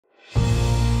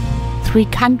three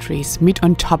countries meet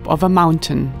on top of a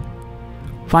mountain,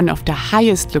 one of the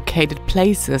highest located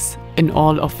places in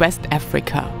all of West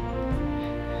Africa.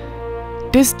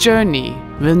 This journey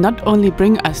will not only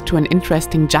bring us to an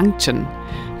interesting junction,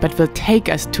 but will take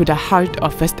us to the heart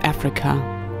of West Africa.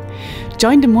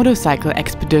 Join the motorcycle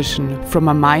expedition from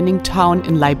a mining town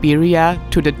in Liberia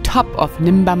to the top of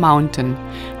Nimba Mountain,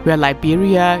 where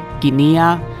Liberia, Guinea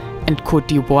and Cote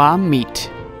d'Ivoire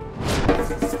meet.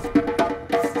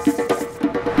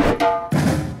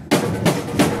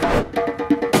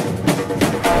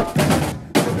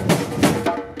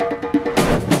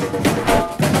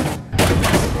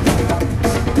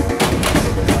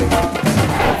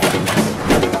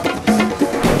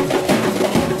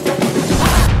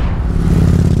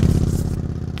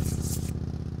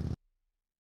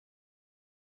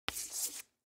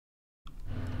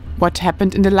 What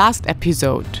happened in the last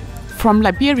episode? From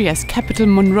Liberia's capital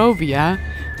Monrovia,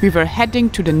 we were heading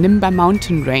to the Nimba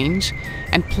Mountain range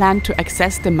and planned to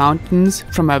access the mountains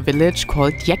from a village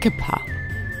called Yekepa.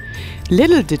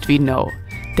 Little did we know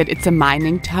that it's a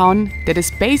mining town that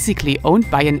is basically owned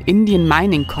by an Indian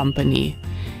mining company,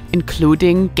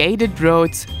 including gated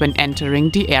roads when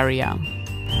entering the area.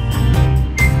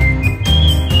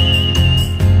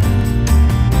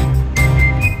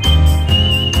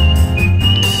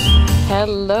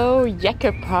 Hello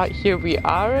Yekepa, here we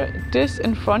are. This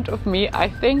in front of me I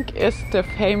think is the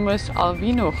famous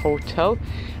Alvino Hotel,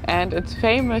 and it's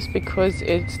famous because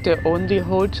it's the only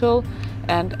hotel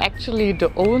and actually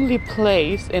the only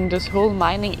place in this whole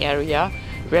mining area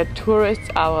where tourists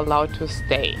are allowed to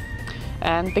stay.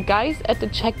 And the guys at the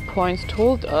checkpoints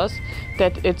told us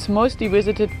that it's mostly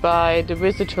visited by the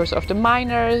visitors of the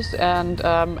miners, and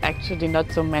actually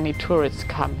not so many tourists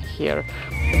come here.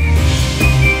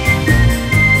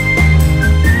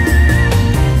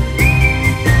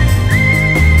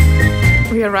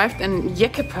 We arrived in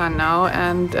Yekepa now,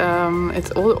 and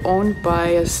it's all owned by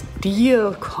a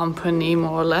steel company,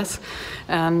 more or less.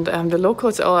 And the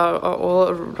locals are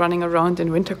all running around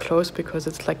in winter clothes because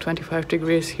it's like 25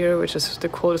 degrees here, which is the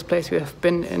coldest place we have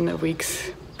been in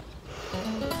weeks.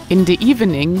 In the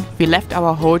evening, we left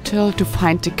our hotel to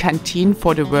find the canteen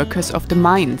for the workers of the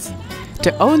mines,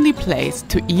 the only place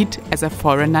to eat as a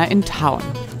foreigner in town.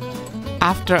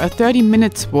 After a 30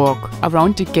 minutes walk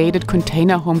around the gated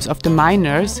container homes of the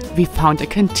miners, we found a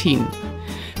canteen.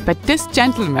 But this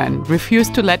gentleman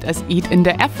refused to let us eat in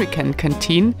the African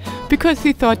canteen because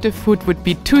he thought the food would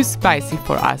be too spicy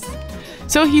for us.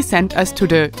 So he sent us to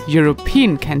the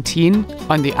European canteen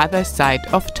on the other side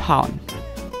of town.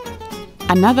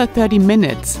 Another 30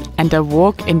 minutes and a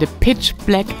walk in the pitch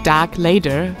black dark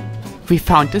later, we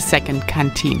found the second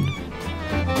canteen.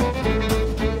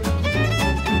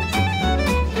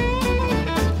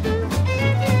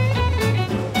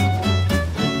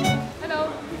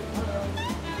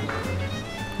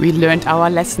 We learned our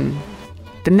lesson.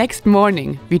 The next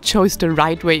morning, we chose the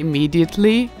right way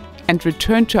immediately and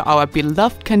returned to our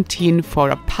beloved canteen for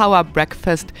a power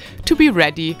breakfast to be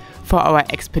ready for our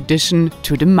expedition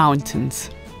to the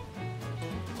mountains.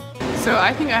 So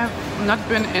I think I have not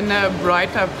been in a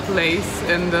brighter place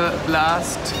in the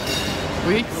last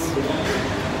weeks.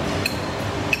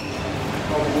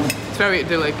 It's very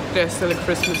idyllic. There's still a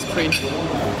Christmas tree.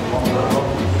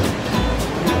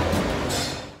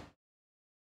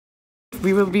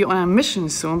 We will be on a mission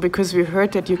soon because we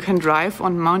heard that you can drive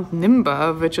on Mount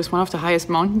Nimba, which is one of the highest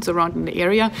mountains around in the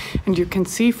area, and you can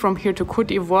see from here to Cote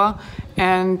d'Ivoire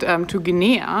and to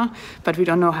Guinea, but we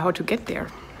don't know how to get there.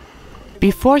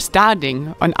 Before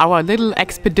starting on our little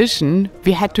expedition,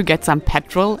 we had to get some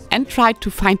petrol and tried to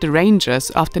find the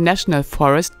rangers of the national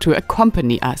forest to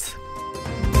accompany us.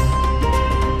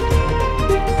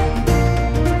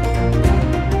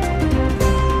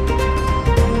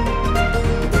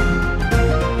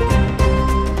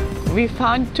 We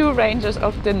found two rangers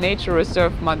of the nature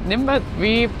reserve Mount Nimba.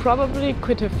 We probably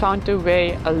could have found the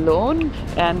way alone,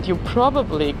 and you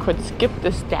probably could skip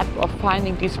the step of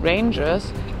finding these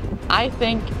rangers. I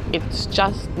think it's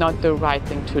just not the right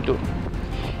thing to do.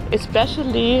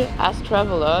 Especially as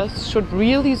travelers should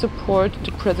really support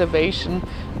the preservation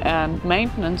and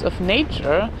maintenance of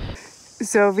nature.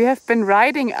 So we have been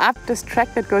riding up this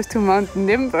track that goes to Mount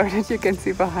Nimba that you can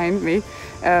see behind me.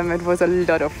 It was a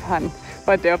lot of fun.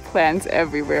 But there are plants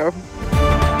everywhere.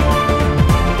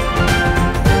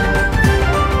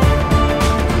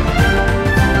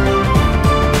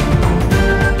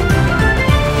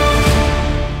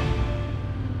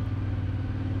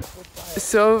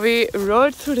 So we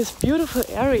rode through this beautiful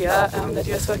area that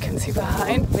you also can see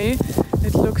behind me.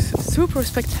 It looks super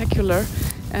spectacular,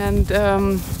 and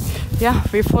yeah,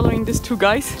 we're following these two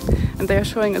guys and they are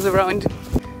showing us around.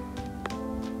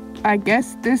 I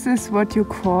guess this is what you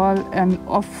call an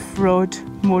off-road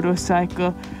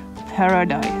motorcycle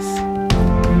paradise.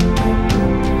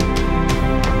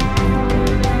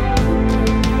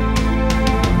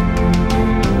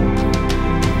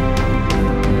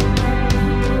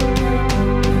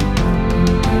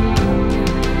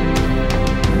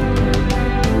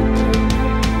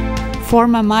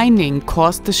 Former mining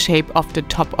caused the shape of the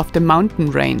top of the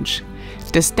mountain range.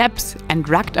 The steps and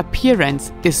rugged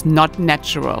appearance is not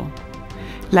natural.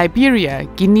 Liberia,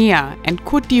 Guinea and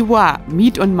Cote d'Ivoire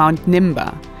meet on Mount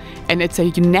Nimba, and it's a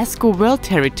UNESCO World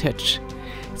Heritage.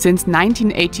 Since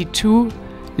 1982,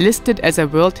 listed as a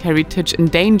World Heritage in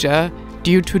danger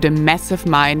due to the massive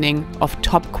mining of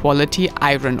top-quality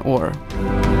iron ore.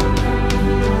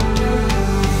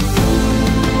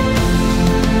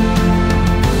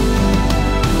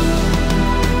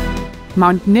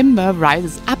 Mount Nimba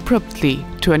rises abruptly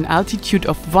to an altitude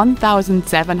of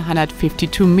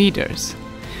 1,752 meters.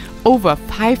 Over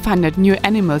 500 new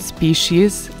animal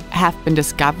species have been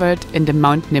discovered in the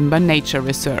Mount Nimba Nature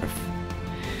Reserve.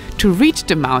 To reach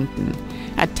the mountain,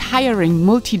 a tiring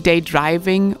multi-day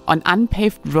driving on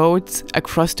unpaved roads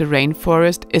across the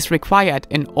rainforest is required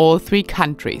in all three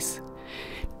countries.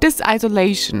 This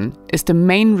isolation is the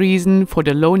main reason for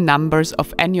the low numbers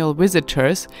of annual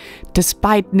visitors,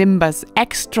 despite Nimba's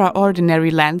extraordinary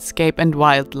landscape and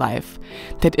wildlife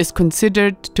that is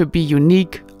considered to be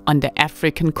unique on the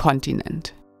African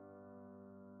continent.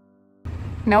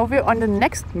 Now we're on the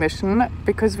next mission,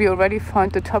 because we already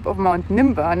found the top of Mount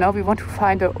Nimba. Now we want to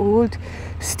find an old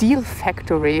steel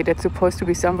factory that's supposed to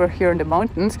be somewhere here in the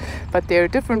mountains, but there are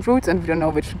different routes and we don't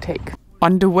know which to take.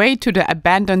 On the way to the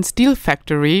abandoned steel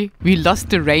factory, we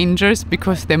lost the rangers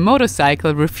because their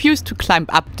motorcycle refused to climb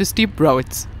up the steep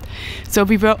roads. So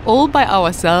we were all by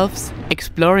ourselves,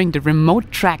 exploring the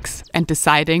remote tracks and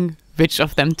deciding which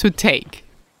of them to take.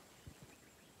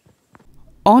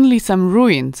 Only some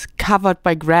ruins covered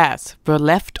by grass were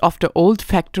left of the old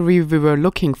factory we were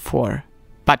looking for,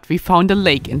 but we found a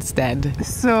lake instead.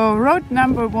 So road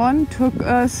number 1 took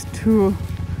us to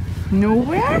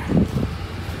nowhere,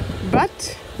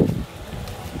 but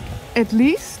at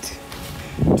least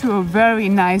to a very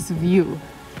nice view.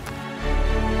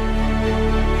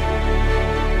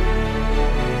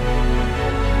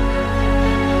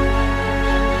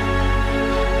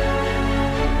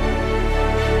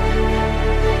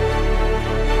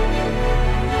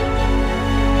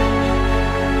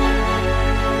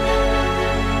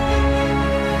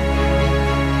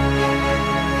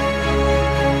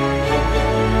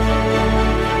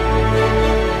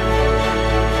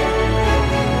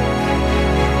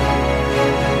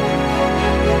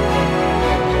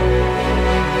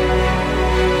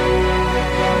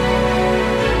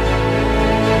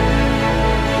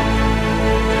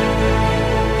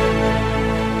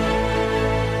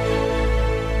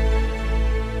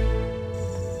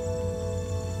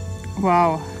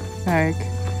 Wow, like,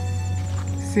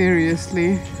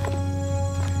 seriously.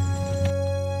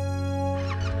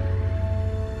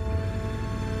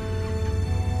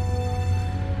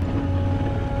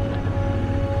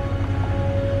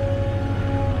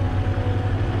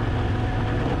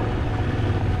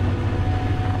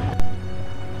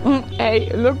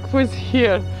 Hey, look who's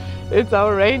here. It's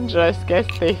our rangers. Guess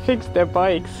they fixed their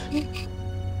bikes.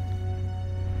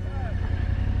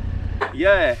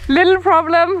 Yeah. Little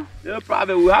problem. No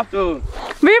problem. We have to.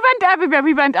 We went everywhere.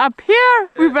 We went up here.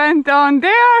 We went down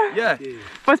there. Yeah. It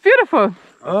was beautiful.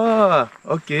 Oh,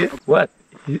 okay. What?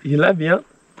 He left me, huh?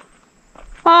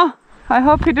 Oh, I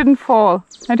hope he didn't fall.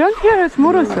 I don't hear his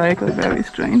motorcycle. Very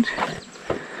strange.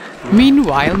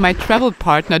 Meanwhile, my travel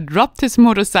partner dropped his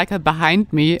motorcycle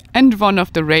behind me and one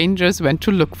of the rangers went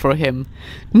to look for him.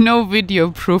 No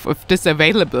video proof of this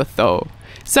available though.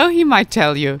 So he might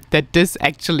tell you that this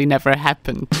actually never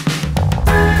happened.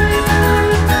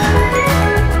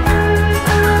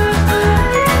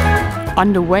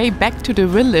 On the way back to the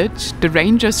village, the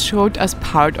rangers showed us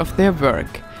part of their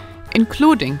work,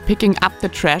 including picking up the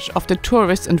trash of the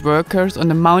tourists and workers on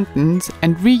the mountains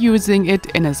and reusing it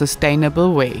in a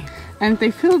sustainable way. And they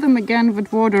fill them again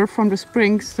with water from the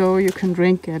springs so you can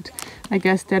drink it. I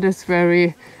guess that is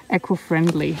very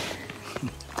eco-friendly.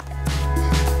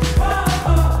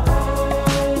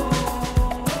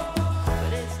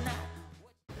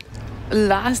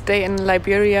 Last day in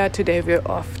Liberia, today we're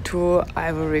off to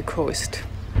Ivory Coast.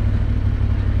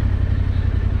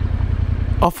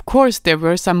 Of course, there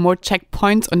were some more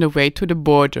checkpoints on the way to the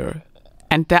border.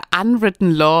 And the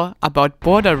unwritten law about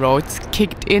border roads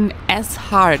kicked in as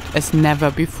hard as never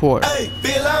before. Hey,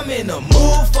 Bill, I'm in the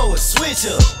mood for a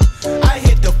switch up. I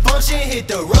hit the function, hit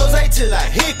the rose till I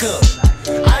hiccup.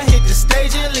 I hit the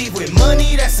stage and leave with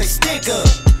money that's a stick up.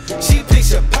 She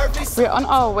picture perfect. We're on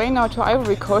our way now to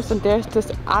Ivory Coast, and there's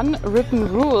this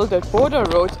unwritten rule that border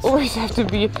roads always have to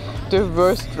be the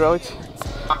worst roads.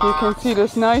 You can see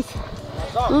this nice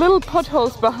little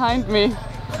potholes behind me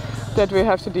that we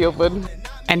have to deal with.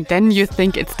 And then you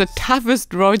think it's the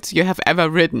toughest roads you have ever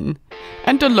ridden.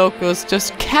 And the locals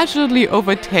just casually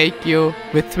overtake you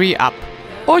with 3 up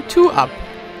or 2 up.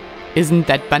 Isn't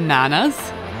that bananas?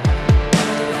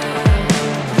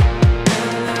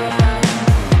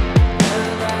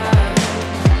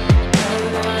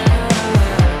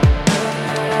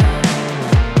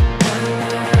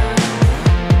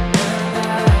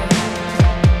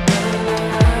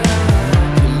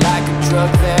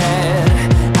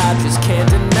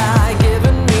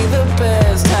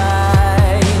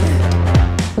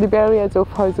 Liberia, so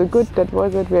far so good. That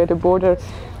was it. We're at the border,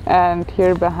 and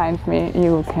here behind me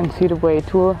you can see the way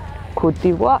to Cote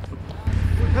d'Ivoire.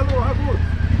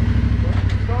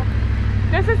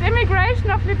 This is immigration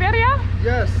of Liberia?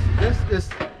 Yes, this is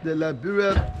the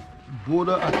Liberia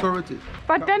Border Authority.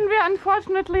 But then we're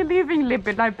unfortunately leaving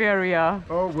Liberia.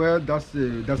 Oh well, that's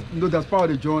part of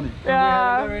the journey. Yeah, we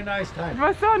had a very nice time. It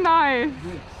was so nice.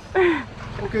 Yes.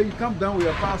 Okay, you come down with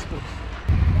your passports.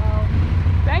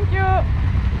 Thank you.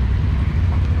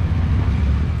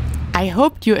 I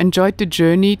hope you enjoyed the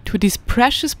journey to these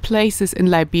precious places in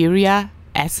Liberia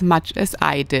as much as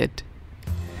I did.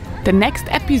 The next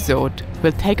episode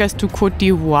will take us to Cote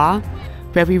d'Ivoire,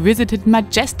 where we visited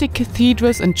majestic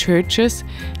cathedrals and churches,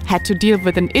 had to deal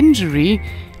with an injury,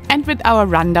 and with our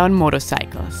rundown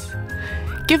motorcycles.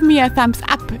 Give me a thumbs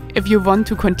up if you want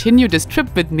to continue this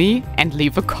trip with me, and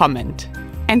leave a comment.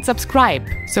 And subscribe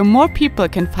so more people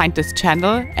can find this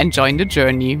channel and join the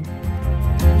journey.